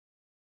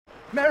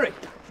Mary!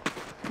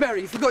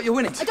 Mary, you forgot your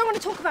winnings. I don't want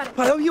to talk about it.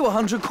 I owe you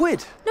 100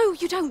 quid. No,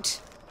 you don't.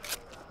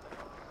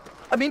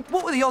 I mean,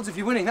 what were the odds of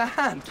you winning that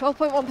hand?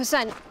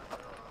 12.1%.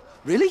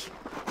 Really?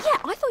 Yeah,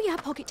 I thought you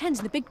had pocket tens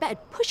in the big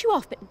bet. Push you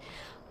off, but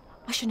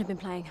I shouldn't have been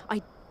playing.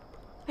 I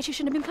just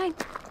shouldn't have been playing.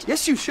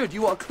 Yes, you should.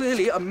 You are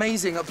clearly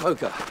amazing at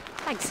poker.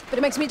 Thanks, but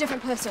it makes me a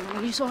different person. I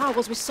mean, you saw how I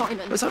was with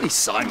Simon. It's only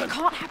Simon. It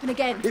can't happen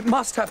again. It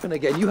must happen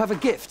again. You have a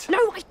gift. No,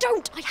 I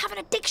don't. I have an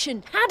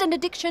addiction. Had an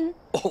addiction.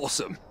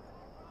 Awesome.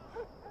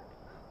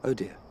 Oh,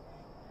 dear.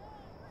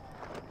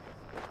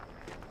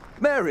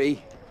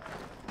 Mary!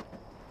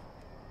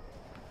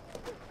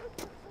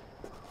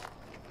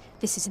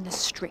 This is in the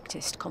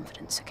strictest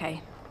confidence,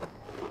 okay?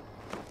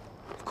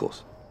 Of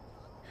course.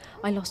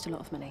 I lost a lot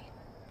of money.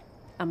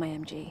 And my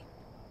MG.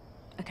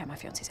 Okay, my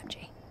fiancé's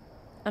MG.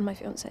 And my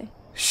fiancé.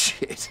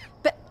 Shit.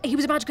 But he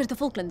was about to go to the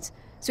Falklands,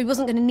 so he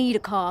wasn't going to need a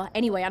car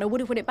anyway, and I would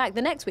have won it back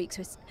the next week,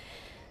 so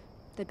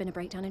there'd been a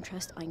breakdown in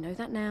trust. I know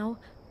that now.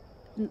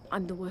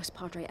 I'm the worst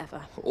padre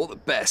ever. All the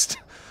best.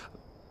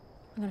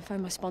 I'm going to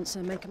phone my sponsor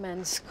and make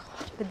amends.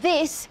 God. But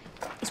this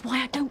is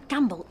why I don't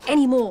gamble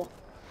anymore.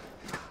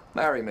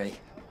 Marry me.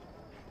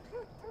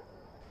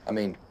 I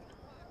mean,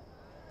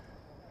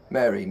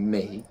 marry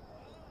me,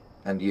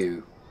 and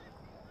you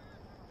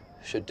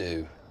should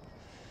do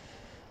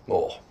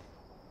more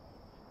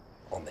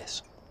on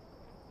this.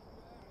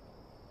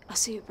 I'll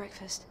see you at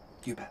breakfast.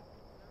 You bet.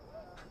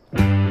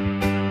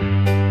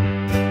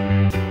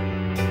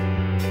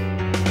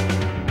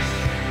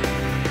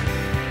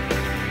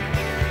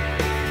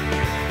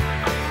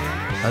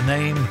 Her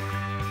name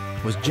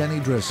was Jenny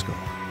Driscoll,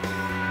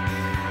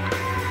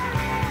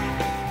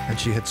 and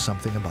she had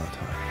something about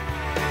her.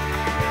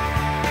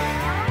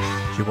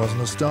 She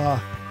wasn't a star,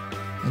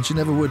 and she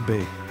never would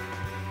be,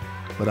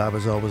 but I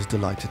was always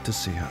delighted to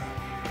see her.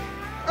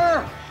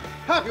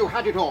 Have you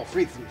had it off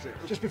recently?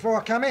 Just before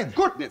I come in.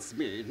 Goodness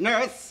me,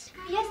 nurse!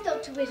 Yes,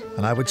 Dr. Whittle.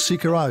 And I would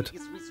seek her out,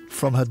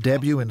 from her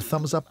debut in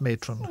Thumbs Up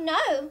Matron No,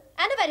 and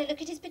I've had a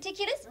look at his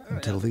particulars.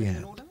 until the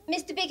end.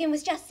 Mr. Biggin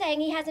was just saying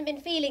he hasn't been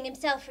feeling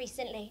himself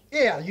recently.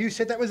 Yeah, you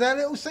said that was our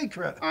little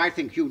secret. I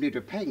think you need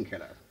a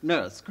painkiller.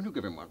 Nurse, can you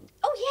give him one?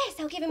 Oh, yes,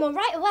 I'll give him one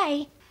right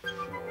away.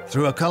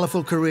 Through a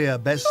colourful career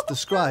best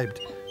described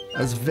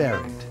as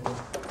varied.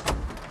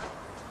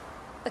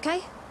 Okay?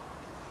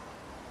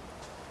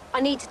 I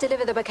need to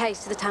deliver the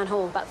bouquets to the town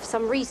hall, but for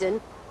some reason,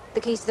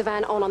 the keys to the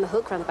van aren't on the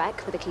hook round the back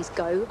where the keys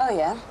go. Oh,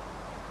 yeah?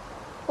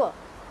 What?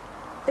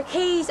 The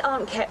keys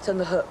aren't kept on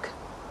the hook.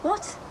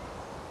 What?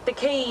 The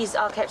keys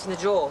are kept in the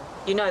drawer.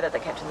 You know that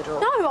they're kept in the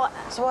drawer. No,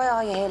 So why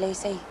are you here,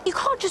 Lucy? you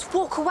can't just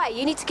walk away.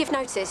 You need to give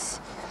notice.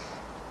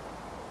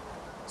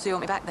 So you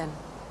want me back then?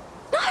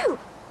 No!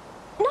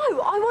 No,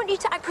 I want you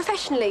to act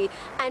professionally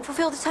and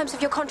fulfill the terms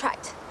of your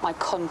contract. My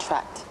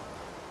contract.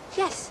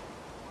 Yes.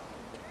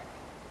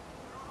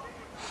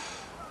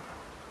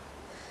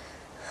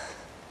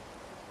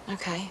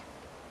 Okay.